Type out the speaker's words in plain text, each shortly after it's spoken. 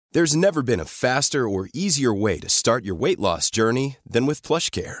There's never been a faster or easier way to start your weight loss journey than with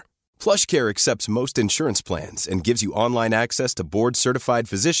PlushCare. PlushCare accepts most insurance plans and gives you online access to board-certified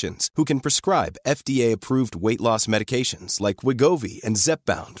physicians who can prescribe FDA-approved weight loss medications like Wegovy and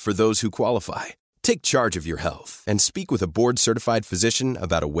Zepbound for those who qualify. Take charge of your health and speak with a board-certified physician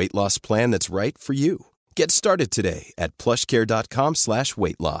about a weight loss plan that's right for you. Get started today at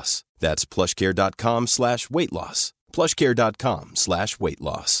plushcare.com/weight loss. That's plushcare.com/weight loss. plushcare.com/weight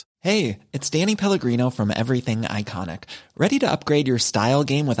loss. Hey, it's Danny Pellegrino from Everything Iconic. Ready to upgrade your style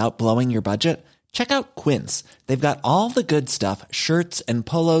game without blowing your budget? Check out Quince. They've got all the good stuff, shirts and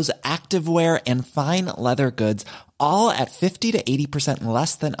polos, activewear, and fine leather goods, all at 50 to 80%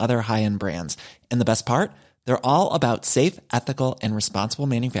 less than other high-end brands. And the best part? They're all about safe, ethical, and responsible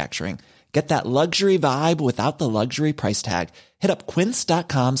manufacturing. Get that luxury vibe without the luxury price tag. Hit up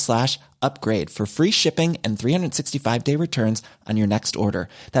quince.com/upgrade for free shipping and 365-day returns on your next order.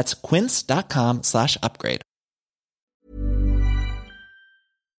 That's quince.com/upgrade.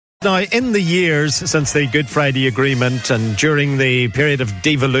 Now, in the years since the Good Friday Agreement and during the period of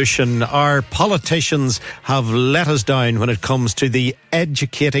devolution, our politicians have let us down when it comes to the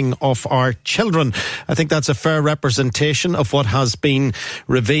educating of our children. I think that's a fair representation of what has been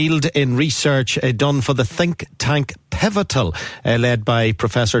revealed in research done for the think tank Pivotal, led by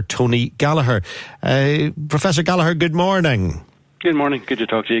Professor Tony Gallagher. Professor Gallagher, good morning. Good morning. Good to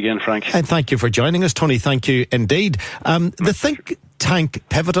talk to you again, Frank. And thank you for joining us, Tony. Thank you indeed. The think tank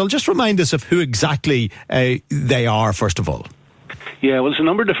Pivotal, just remind us of who exactly they are, first of all. Yeah, well, there's a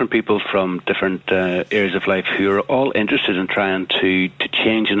number of different people from different areas of life who are all interested in trying to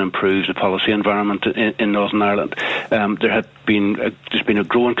change and improve the policy environment in Northern Ireland. There's been a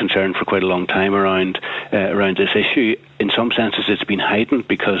growing concern for quite a long time around this issue. In some senses, it's been heightened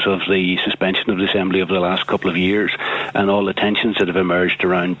because of the suspension of the Assembly over the last couple of years and all the tensions that have emerged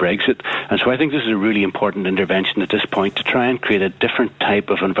around Brexit. And so I think this is a really important intervention at this point to try and create a different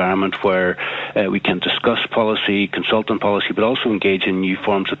type of environment where we can discuss policy, consult on policy, but also engage in new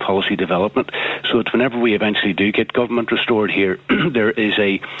forms of policy development, so that whenever we eventually do get government restored here, there is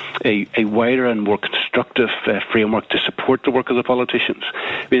a wider and more constructive framework to support the work of the politicians.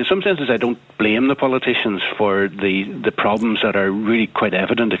 I mean, in some senses, I don't blame the politicians for the problems that are really quite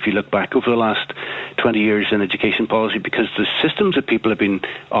evident if you look back over the last 20 years in education policy, because the systems that people have been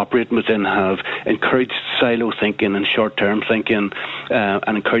operating within have encouraged silo thinking and short-term thinking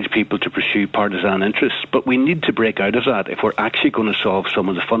and encouraged people to pursue partisan interests. But we need to break out of that if we're actually going to solve some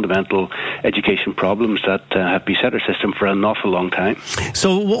of the fundamental education problems that have beset our system for an awful long time.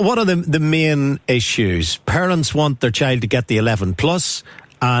 So what are the main issues? Parents want their child to get the 11 plus,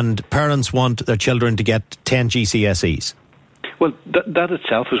 and parents want their children to get 10 GCSEs. Well, that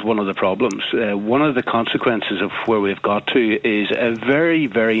itself is one of the problems. One of the consequences of where we've got to is a very,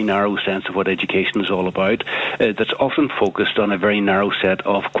 very narrow sense of what education is all about, that's often focused on a very narrow set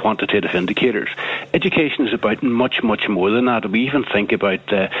of quantitative indicators. Education is about much, much more than that. We even think about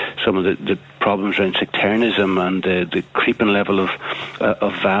some of the problems around sectarianism and the creeping level of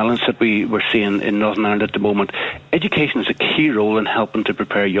violence that we're seeing in Northern Ireland at the moment. Education is a key role in helping to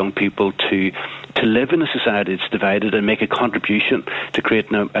prepare young people to live in a society that's divided and make a contribution to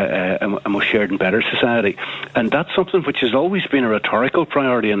creating a more shared and better society. And that's something which has always been a rhetorical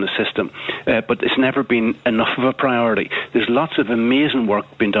priority in the system, but it's never been enough of a priority. There's lots of amazing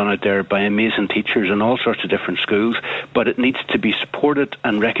work being done out there by amazing teachers in all sorts of different schools, but it needs to be supported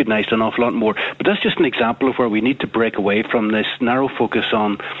and recognised an awful lot more. But that's just an example of where we need to break away from this narrow focus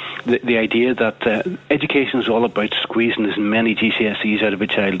on the idea that education is all about squeezing as many GCSEs out of a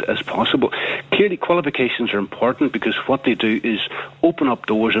child as possible. Clearly, qualifications are important because what they do is open up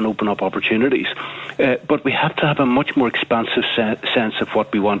doors and open up opportunities. But we have to have a much more expansive sense of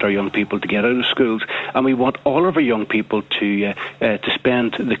what we want our young people to get out of schools. And we want all of our young people to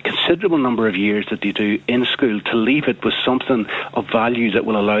spend the considerable number of years that they do in school, to leave it with something of value that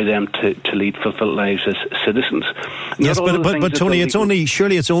will allow them to lead fulfilled lives as citizens. Yes, but Tony,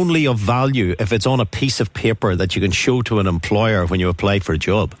 surely it's only of value if it's on a piece of paper that you can show to an employer when you apply for a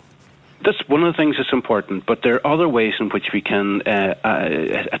job. That's one of the things that's important, but there are other ways in which we can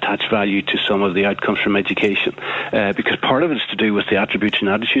attach value to some of the outcomes from education, because part of it is to do with the attributes and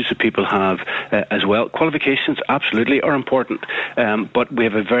attitudes that people have as well. Qualifications absolutely are important, but we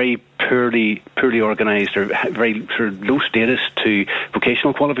have a very poorly organised or very sort of low status to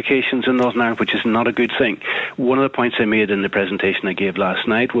vocational qualifications in Northern Ireland, which is not a good thing. One of the points I made in the presentation I gave last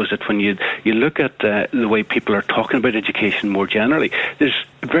night was that when you look at the way people are talking about education more generally, there's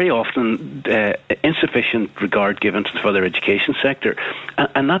very often insufficient regard given to the further education sector,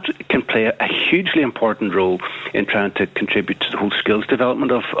 and that can play a hugely important role in trying to contribute to the whole skills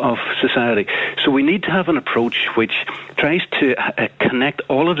development of society. So we need to have an approach which tries to connect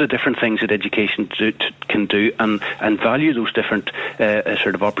all of the different things that education can do and value those different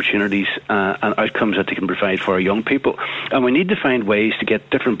sort of opportunities and outcomes that they can provide for our young people. And we need to find ways to get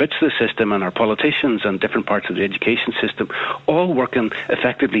different bits of the system and our politicians and different parts of the education system all working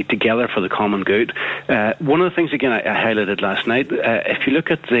effectively together for the common good. One of the things, again, I highlighted last night, if you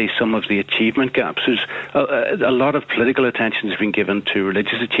look at some of the achievement gaps, there's a lot of political attention has been given to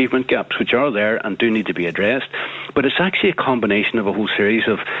religious achievement gaps, which are there and do need to be addressed. But it's actually a combination of a whole series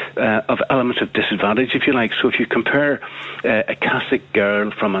of elements of disadvantage, if you like. So if you compare a Catholic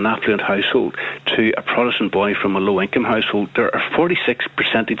girl from an affluent household to a Protestant boy from a low-income household, there are 46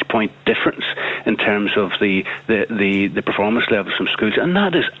 percentage point difference in terms of the performance levels from schools, and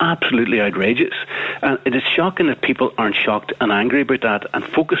that is absolutely outrageous. And it is shocking that people aren't shocked and angry about that and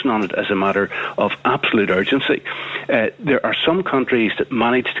focusing on it as a matter of absolute urgency. There are some countries that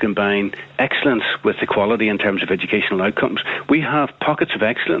manage to combine excellence with equality in terms of educational outcomes. We have pockets of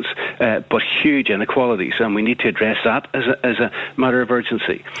excellence, but huge inequalities, and we need to address that as a matter of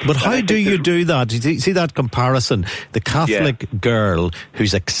urgency. But how do you do that? You see that comparison? The Catholic girl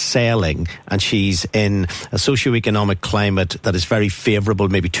who's excelling, and she's in a socio-economic climate that is very favourable,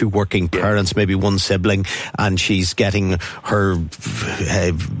 maybe two working parents, maybe one sibling, and she's getting her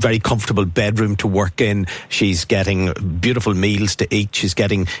very comfortable bedroom to work in, she's getting beautiful meals to eat, she's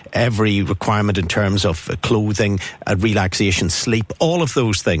getting every requirement in terms of clothing, relaxation, sleep, all of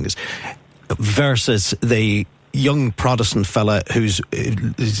those things, versus the young Protestant fella who's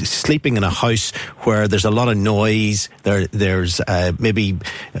sleeping in a house where there's a lot of noise, there's maybe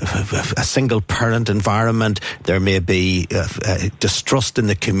a single parent environment, there may be distrust in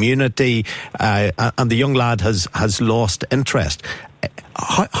the community, and the young lad has lost interest.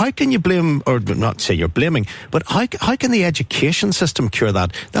 How can you blame, or not say you're blaming, but how can the education system cure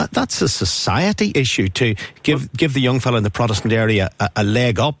that? That's a society issue, to give the young fellow in the Protestant area a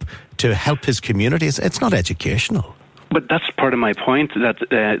leg up to help his community. It's not educational. But that's part of my point, that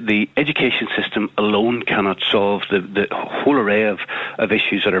the education system alone cannot solve the whole array of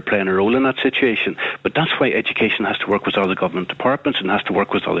issues that are playing a role in that situation. But that's why education has to work with other government departments and has to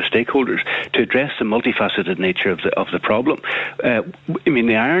work with other stakeholders to address the multifaceted nature of the problem. I mean,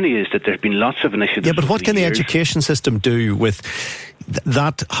 the irony is that there have been lots of initiatives. Yeah, but what can the education system do with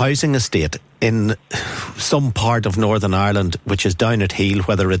that housing estate in some part of Northern Ireland, which is down at heel,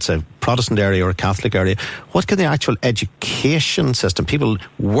 whether it's a Protestant area or a Catholic area? What can the actual education system, people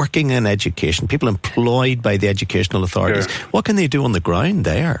working in education, people employed by the educational authorities, what can they do on the ground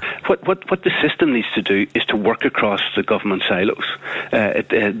there? What the system needs to do is to work across the government silos.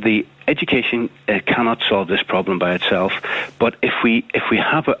 The education cannot solve this problem by itself, but if we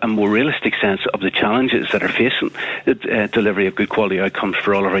have a more realistic sense of the challenges that are facing the delivery of good quality outcomes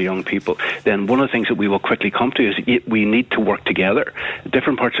for all of our young people, then one of the things that we will quickly come to is we need to work together.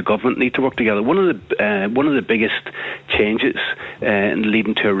 Different parts of government need to work together. One of the biggest changes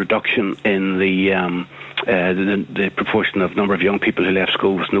leading to a reduction in the proportion of number of young people who left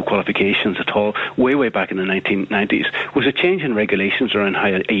school with no qualifications at all, way back in the 1990s, was a change in regulations around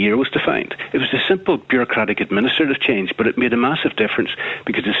how a year was defined. It was a simple bureaucratic administrative change, but it made a massive difference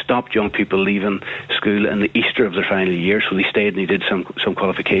because it stopped young people leaving school in the Easter of their final year, so they stayed and they did some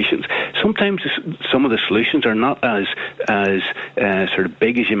qualifications. Sometimes some of the solutions are not as sort of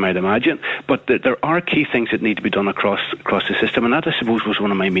big as you might imagine, but there are key things that need to be done across the system, and that, I suppose, was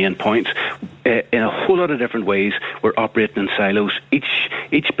one of my main points. In a whole lot of different ways, we're operating in silos, each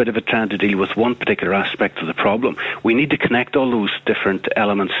bit of it trying to deal with one particular aspect of the problem. We need to connect all those different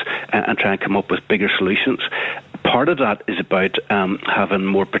elements and try and come up with bigger solutions. Part of that is about having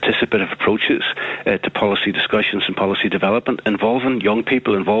more participative approaches to policy discussions and policy development, involving young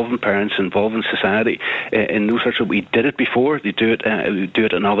people, involving parents, involving society. In those sorts of, we did it before, they do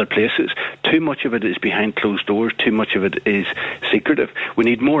it in other places. Too much of it is behind closed doors, too much of it is secretive. We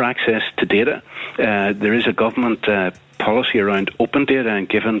need more access to data. There is a government policy around open data and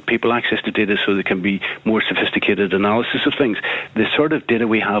giving people access to data so there can be more sophisticated analysis of things. The sort of data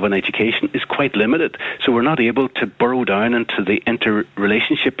we have in education is quite limited, so we're not able to burrow down into the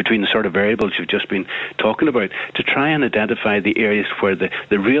interrelationship between the sort of variables you've just been talking about to try and identify the areas where the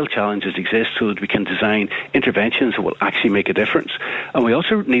real challenges exist so that we can design interventions that will actually make a difference. And we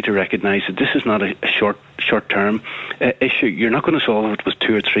also need to recognise that this is not a short-term issue. You're not going to solve it with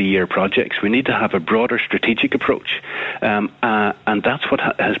 2 or 3 year projects. We need to have a broader strategic approach, and that's what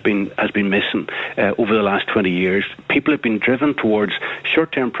has been missing over the last 20 years. People have been driven towards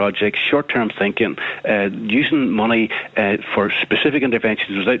short-term projects, short-term thinking, using money for specific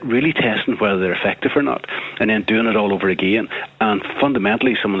interventions without really testing whether they're effective or not, and then doing it all over again. And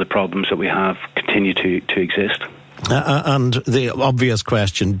fundamentally, some of the problems that we have continue to exist. And the obvious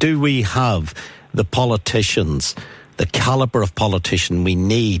question, do we have the politicians, the calibre of politician we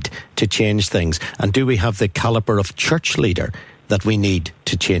need to change things? And do we have the calibre of church leader that we need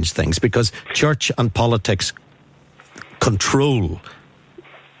to change things? Because church and politics control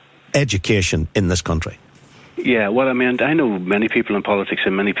education in this country. Yeah, well, I mean, I know many people in politics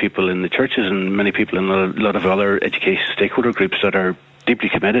and many people in the churches and many people in a lot of other education stakeholder groups that are deeply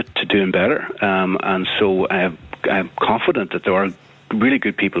committed to doing better. And so I'm confident that there are really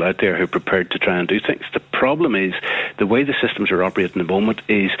good people out there who are prepared to try and do things. The problem is the way the systems are operating at the moment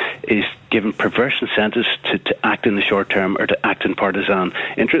is given perverse incentives to act in the short term or to act in partisan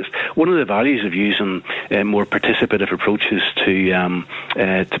interest. One of the values of using more participative approaches to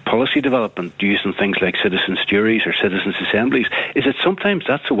policy development, using things like citizens' juries or citizens' assemblies, is that sometimes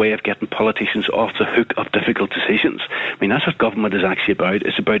that's a way of getting politicians off the hook of difficult decisions. I mean, that's what government is actually about.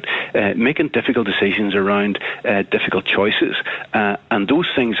 It's about making difficult decisions around difficult choices. And those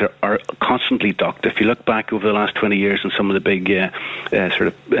things are constantly docked. If you look back over the last 20 years and some of the big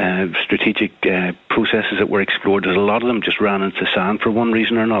strategic processes that were explored, a lot of them just ran into sand for one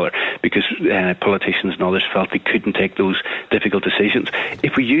reason or another, because politicians and others felt they couldn't take those difficult decisions.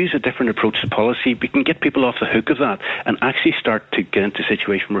 If we use a different approach to policy, we can get people off the hook of that and actually start to get into a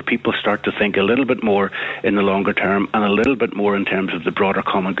situation where people start to think a little bit more in the longer term and a little bit more in terms of the broader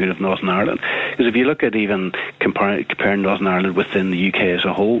common good of Northern Ireland. Because if you look at even comparing Northern Ireland within the UK as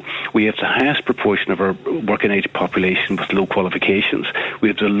a whole, we have the highest proportion of our working age population with low qualifications. We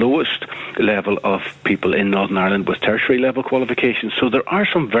have the lowest level of people in Northern Ireland with tertiary level qualifications. So there are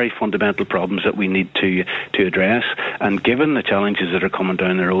some very fundamental problems that we need to address. And given the challenges that are coming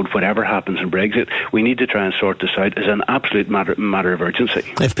down the road, whatever happens in Brexit, we need to try and sort this out as an absolute matter of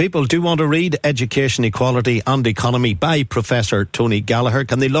urgency. If people do want to read Education, Equality and Economy by Professor Tony Gallagher,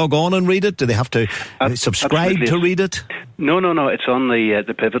 can they log on and read it? Do they have to subscribe to read it? No. It's on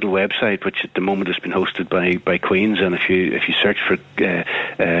the Pivotal website, which at the moment has been hosted by Queen's. And if you search for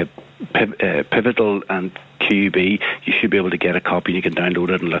Pivotal and QUB, you should be able to get a copy. You can download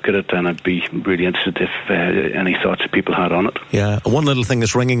it and look at it, and I'd be really interested if any thoughts that people had on it. Yeah, one little thing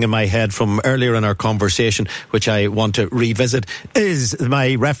that's ringing in my head from earlier in our conversation, which I want to revisit, is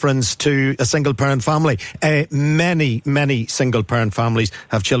my reference to a single-parent family. Many single-parent families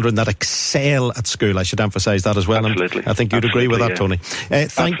have children that excel at school. I should emphasise that as well. Absolutely. And I think you'd agree with that, Tony.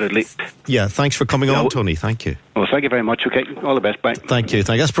 Absolutely. Yeah, thanks for coming on, Tony. Thank you. Well, thank you very much. Okay, all the best. Bye. Thank you.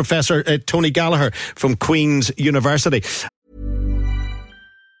 That's Professor Tony Gallagher from Queen's University.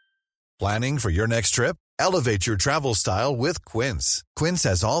 Planning for your next trip? Elevate your travel style with Quince. Quince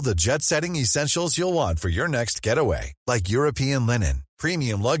has all the jet-setting essentials you'll want for your next getaway, like European linen,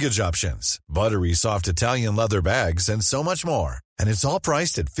 premium luggage options, buttery soft Italian leather bags, and so much more. And it's all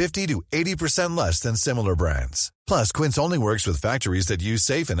priced at 50 to 80% less than similar brands. Plus, Quince only works with factories that use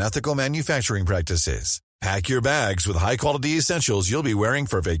safe and ethical manufacturing practices. Pack your bags with high-quality essentials you'll be wearing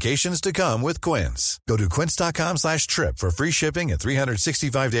for vacations to come with Quince. Go to quince.com/trip for free shipping and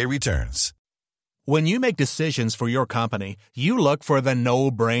 365-day returns. When you make decisions for your company, you look for the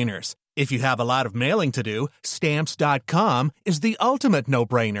no-brainers. If you have a lot of mailing to do, Stamps.com is the ultimate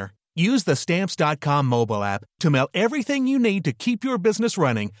no-brainer. Use the Stamps.com mobile app to mail everything you need to keep your business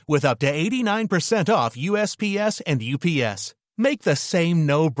running with up to 89% off USPS and UPS. Make the same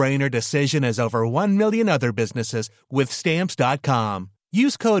no-brainer decision as over 1 million other businesses with Stamps.com.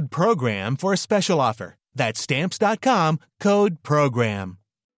 Use code PROGRAM for a special offer. That's Stamps.com, code PROGRAM.